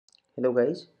Hello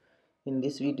guys, in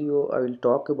this video I will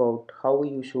talk about how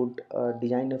you should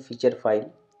design a feature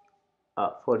file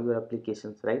for your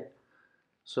applications, right?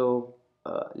 So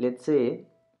let's say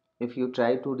if you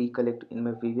try to recollect, in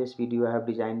my previous video I have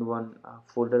designed one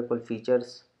folder called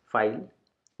features file,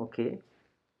 okay?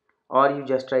 Or you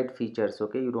just write features,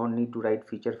 okay? You don't need to write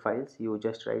feature files, you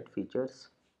just write features.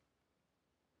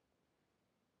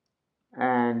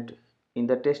 And in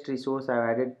the test resource I've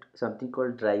added something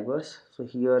called drivers. So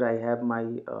here I have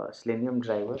my Selenium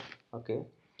driver, okay,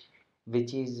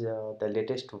 which is the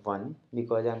latest one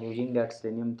because I'm using that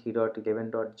Selenium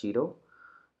 3.11.0.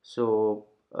 So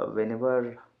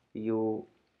whenever you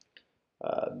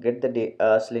get the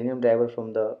Selenium driver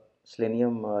from the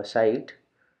Selenium site,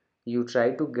 you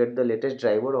try to get the latest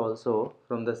driver also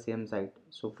from the same site.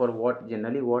 So for what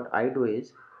generally what I do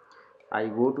is I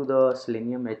go to the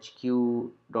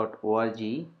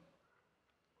seleniumhq.org.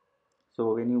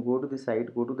 So when you go to the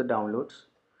site, go to the downloads.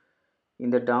 In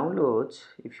the downloads,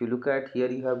 if you look at here,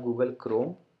 you have Google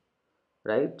Chrome,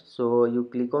 right? So you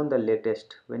click on the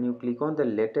latest. When you click on the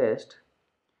latest,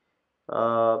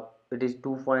 it is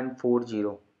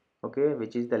 2.40, okay,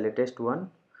 which is the latest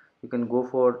one. You can go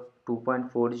for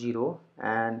 2.40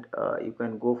 and you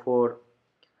can go for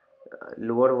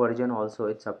lower version also,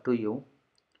 it's up to you.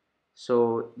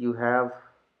 So you have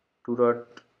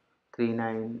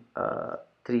 2.39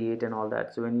 38 and all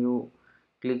that. So when you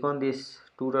click on this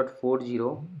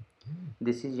 2.40,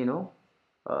 this is the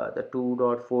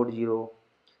 2.40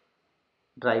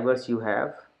 drivers you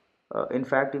have. In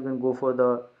fact, you can go for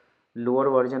the lower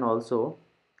version also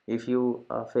if you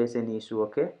face any issue,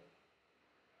 okay?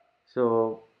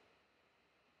 So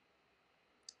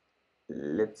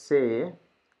let's say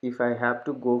if I have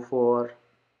to go for,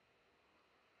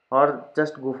 or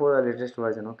just go for the latest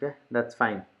version, okay, that's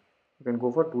fine. You can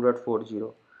go for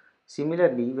 2.40.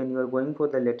 Similarly, when you are going for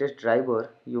the latest driver,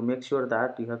 you make sure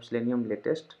that you have Selenium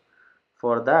latest.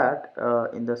 For that,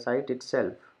 in the site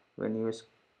itself, when you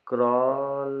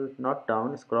scroll not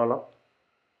down, scroll up,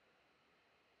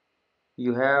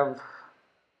 you have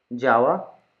Java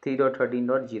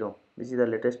 3.13.0. This is the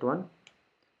latest one.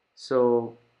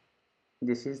 So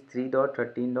this is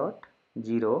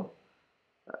 3.13.0,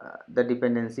 the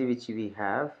dependency which we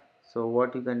have. So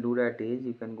what you can do that is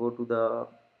you can go to the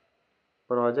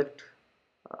project,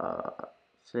 uh,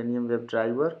 Selenium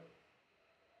WebDriver,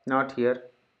 not here,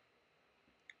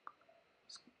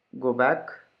 go back,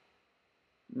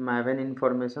 Maven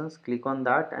informations, click on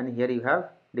that, and here you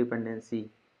have dependency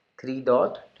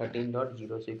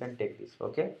 3.13.0. So you can take this,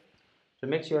 okay? So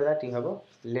make sure that you have a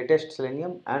latest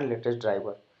Selenium and latest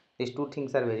driver. These two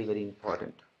things are very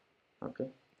important, okay?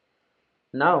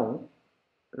 Now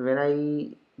when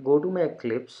I go to my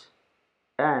Eclipse,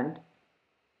 and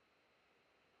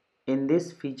in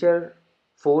this feature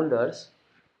folders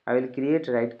I will create,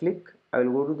 right click, I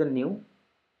will go to the new,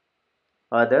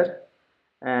 other,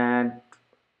 and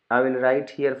I will write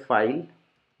here file,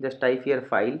 just type here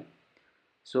file.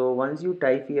 So once you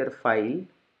type here file,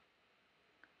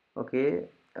 okay,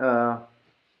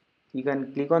 you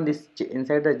can click on this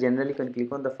inside the general, you can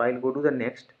click on the file, go to the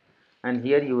next, and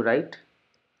here you write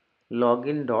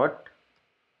login dot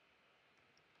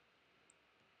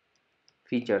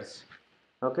features,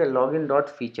 okay, login dot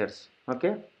features,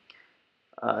 okay.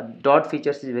 Dot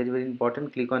features is very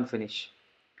important. Click on finish.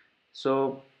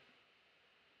 So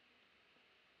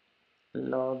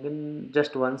login,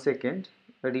 just one second,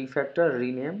 refactor,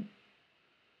 rename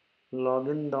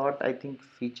login dot, I think,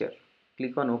 feature,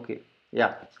 click on OK.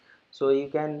 Yeah, so you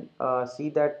can see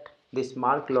that this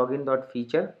mark login dot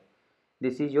feature,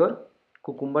 this is your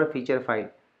Cucumber feature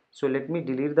file. So let me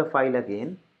delete the file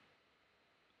again,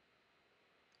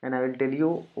 and I will tell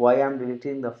you why I am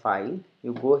deleting the file.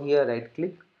 You go here, right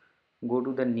click, go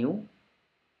to the new,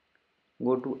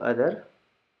 go to other,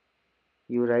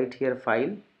 you write here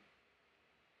file,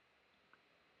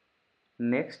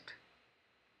 next,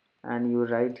 and you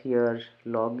write here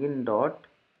login dot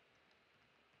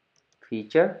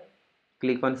feature,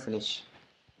 click on finish,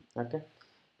 okay.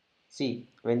 See,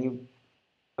 when you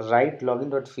write login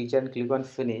dot feature and click on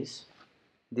finish,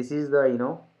 this is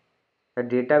the the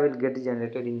data will get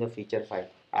generated in the feature file.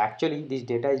 Actually this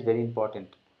data is very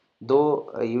important, though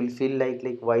you will feel like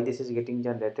why this is getting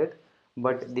generated,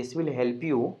 but this will help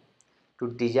you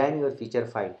to design your feature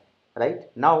file. Right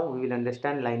now we will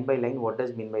understand line by line what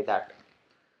does mean by that.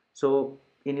 So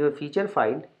in your feature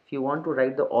file, if you want to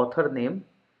write the author name,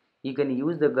 you can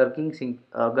use the gherkin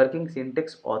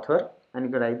syntax author, and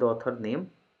you can write the author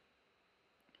name.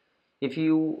 If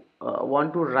you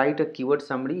want to write a keyword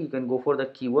summary, you can go for the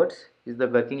keywords, is the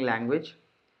working language.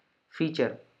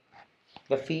 Feature,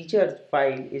 The feature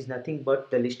file is nothing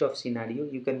but the list of scenario.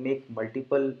 You can make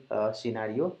multiple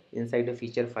scenario inside the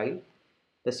feature file.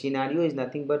 The scenario is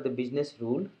nothing but the business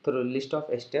rule through a list of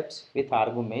steps with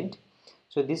argument.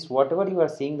 So this whatever you are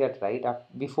seeing that right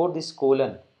before this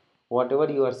colon,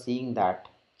 whatever you are seeing that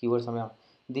keyword somehow,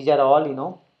 these are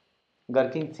all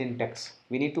gherkin syntax.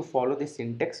 We need to follow this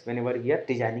syntax whenever we are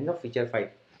designing a feature file.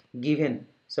 Given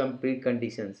some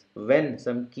preconditions, when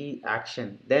some key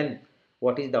action, then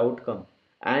what is the outcome,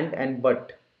 and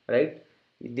but, right?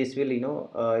 This will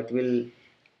it will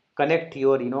connect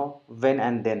your when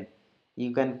and then.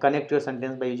 You can connect your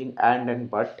sentence by using and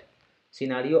but.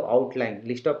 Scenario outline,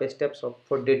 list of steps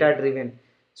for data driven.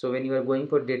 So when you are going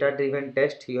for data driven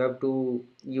test, you have to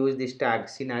use this tag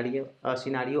scenario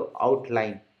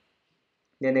outline.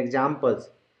 Then examples,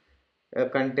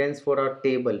 contents for a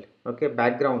table. Okay,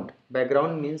 background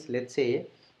means, let's say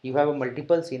you have a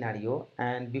multiple scenario,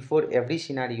 and before every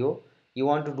scenario you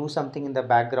want to do something in the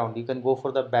background, you can go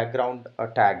for the background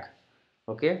tag.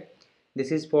 Okay,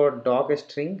 this is for doc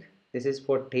string, this is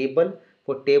for table.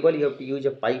 For table you have to use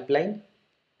a pipeline.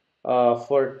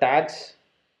 For tags,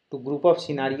 to group of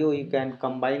scenario you can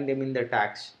combine them in the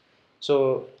tags.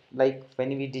 So like when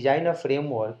we design a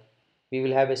framework, we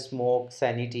will have a smoke,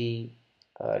 sanity,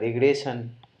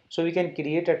 regression. So we can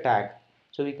create a tag,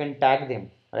 so we can tag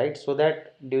them, right? So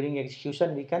that during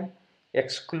execution we can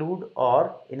exclude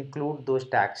or include those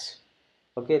tags.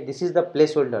 Okay, this is the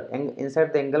placeholder, and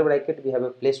inside the angle bracket we have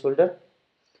a placeholder,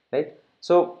 right?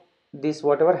 So this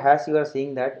whatever hash you are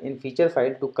seeing, that in feature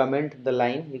file to comment the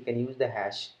line you can use the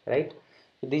hash, right?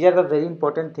 So these are the very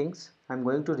important things I'm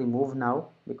going to remove now,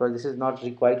 because this is not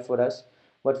required for us.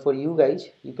 But for you guys,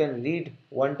 you can read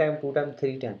one time, two time,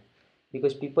 three time,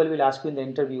 because people will ask you in the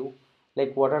interview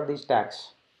like what are these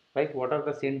tags, right? What are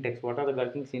the syntax, what are the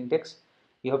working syntax?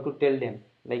 You have to tell them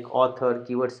like author,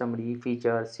 keyword summary,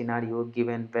 feature, scenario,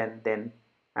 given, when, then,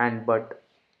 and but.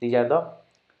 These are the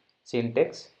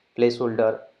syntax.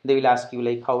 Placeholder, they will ask you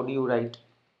like how do you write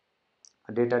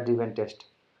a data driven test,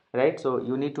 right? So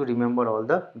you need to remember all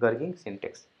the gherkin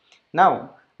syntax.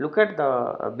 Now look at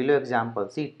the below example.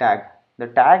 See, tag, the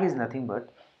tag is nothing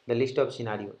but the list of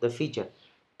scenario, the feature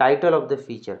title of the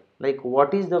feature. Like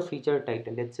what is the feature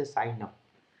title? Let's say sign up,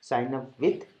 sign up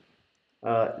with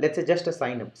let's say just a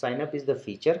sign up. Sign up is the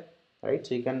feature, right?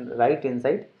 So you can write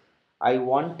inside, I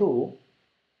want to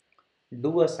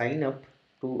do a sign up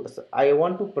to, I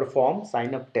want to perform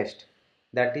sign up test.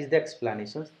 That is the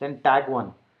explanations. Then tag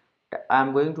one,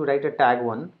 I'm going to write a tag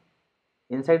one.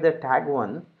 Inside the tag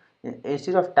one,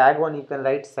 instead of tag one you can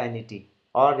write sanity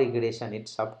or regression,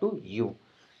 it's up to you.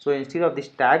 So instead of this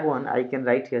tag one I can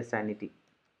write here sanity.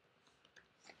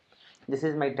 This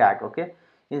is my tag. Okay,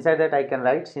 inside that I can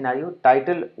write scenario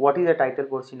title. What is the title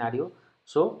for scenario?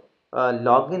 So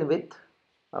login with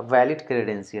a valid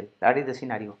credential, that is the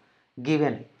scenario.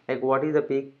 Given, like what is the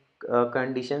peak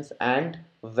conditions, and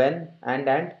when,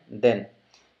 and then.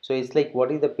 So it's like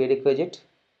what is the prerequisite,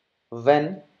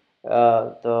 when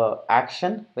the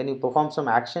action, when you perform some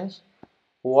actions,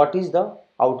 what is the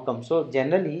outcome. So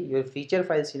generally your feature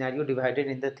file scenario divided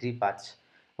in the three parts.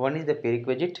 One is the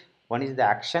prerequisite, one is the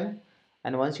action,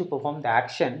 and once you perform the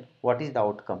action, what is the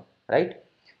outcome, right?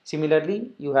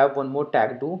 Similarly you have one more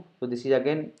tag too. So this is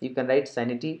again, you can write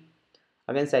sanity,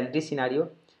 again sanity scenario.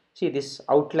 See this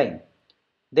outline,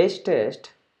 this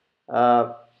test,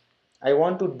 uh, I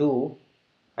want to do,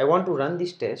 I want to run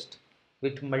this test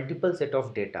with multiple set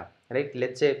of data, right?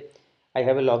 Let's say I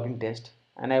have a login test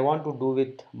and I want to do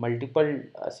with multiple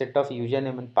set of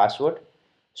username and password.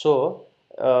 So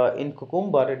in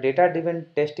Cucumber, data driven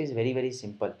test is very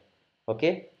simple.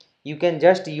 Okay, you can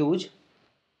just use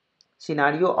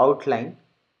scenario outline.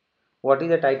 What is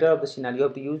the title of the scenario? You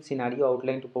have to use scenario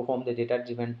outline to perform the data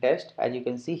driven test. As you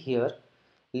can see here,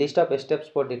 list of steps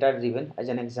for data driven as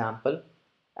an example,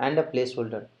 and a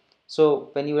placeholder.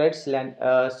 So when you write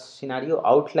scenario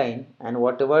outline, and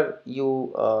whatever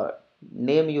you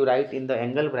name you write in the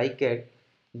angle bracket,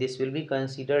 this will be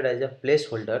considered as a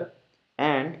placeholder,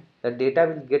 and the data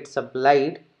will get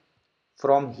supplied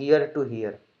from here to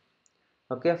here.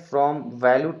 Okay, from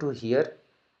value to here,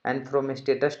 and from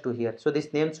status to here. So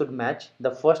this name should match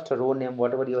the first row name,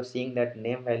 whatever you are seeing, that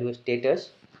name, value, status,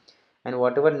 and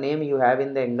whatever name you have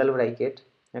in the angle bracket.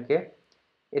 Okay,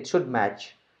 it should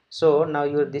match. So now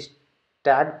your this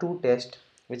tag to test,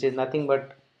 which is nothing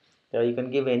but you can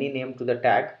give any name to the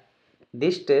tag.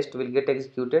 This test will get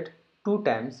executed two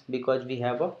times because we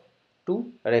have a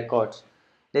two records.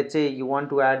 Let's say you want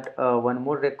to add one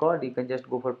more record, you can just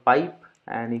go for pipe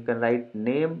and you can write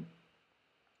name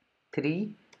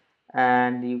 3,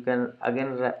 and you can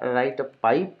again write a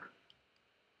pipe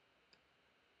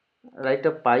write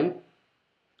a pipe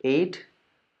 8,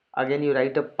 again you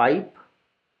write a pipe,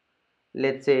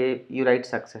 let's say you write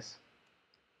success,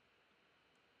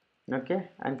 okay,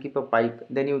 and keep a pipe,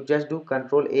 then you just do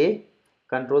control A,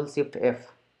 control shift F.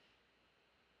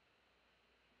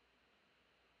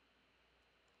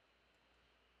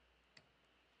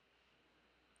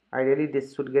 Ideally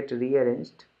this should get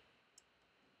rearranged,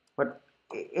 but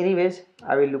anyways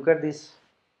I will look at this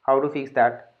how to fix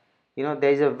that.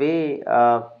 There is a way,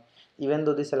 even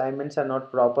though these alignments are not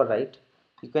proper, right,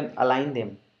 you can align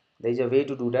them. There is a way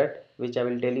to do that which I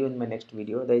will tell you in my next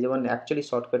video. There is one actually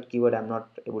shortcut keyword, I'm not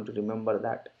able to remember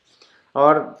that.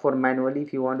 Or for manually,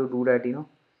 if you want to do that,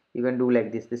 you can do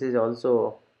like this. This is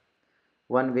also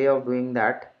one way of doing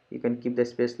that. You can keep the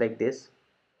space like this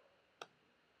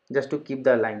just to keep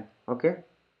the line, okay.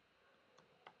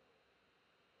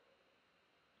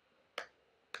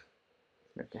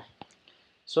 Okay,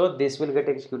 so this will get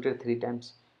executed 3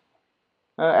 times.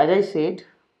 As I said,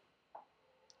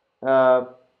 uh,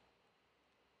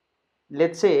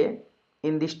 let's say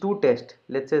in these two tests,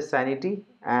 let's say sanity,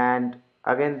 and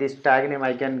again this tag name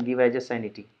I can give as a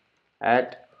sanity,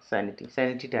 at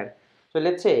sanity tag. So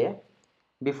let's say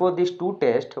before these two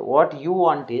tests, what you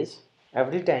want is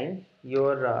every time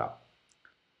you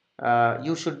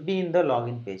should be in the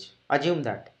login page. Assume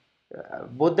that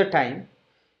both the time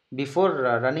before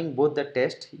running both the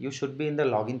test, you should be in the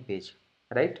login page,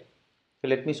 right? So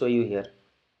let me show you here.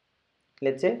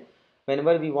 Let's say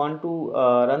whenever we want to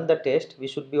run the test, we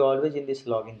should be always in this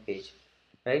login page,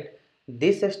 right?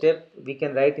 This step we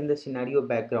can write in the scenario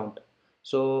background.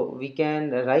 So we can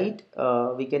write,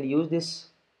 we can use this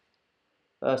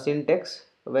syntax.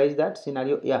 Where is that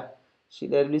scenario? Yeah, see,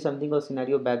 there will be something called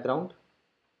scenario background.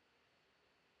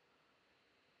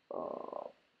 uh,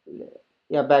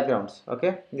 yeah, backgrounds,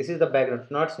 okay. This is the background,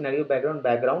 not scenario background,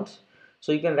 backgrounds.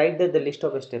 So you can write the list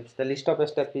of steps. The list of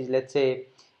steps is, let's say,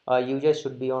 user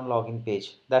should be on login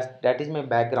page. That is my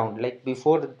background. Like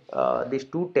before these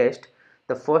two tests,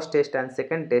 the first test and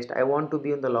second test, I want to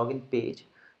be on the login page,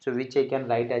 so which I can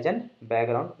write as an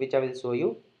background, which I will show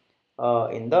you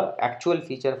in the actual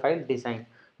feature file design.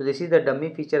 So this is the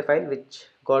dummy feature file which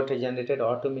got generated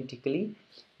automatically.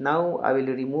 Now I will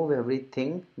remove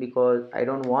everything because I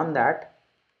don't want that,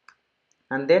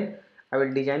 and then I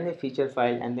will design a feature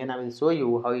file, and then I will show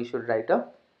you how you should write a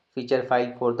feature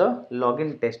file for the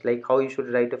login test, like how you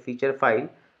should write a feature file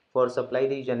for supply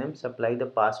the username, supply the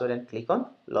password, and click on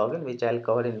login, which I'll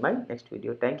cover in my next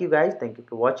video. Thank you guys, thank you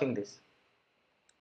for watching this.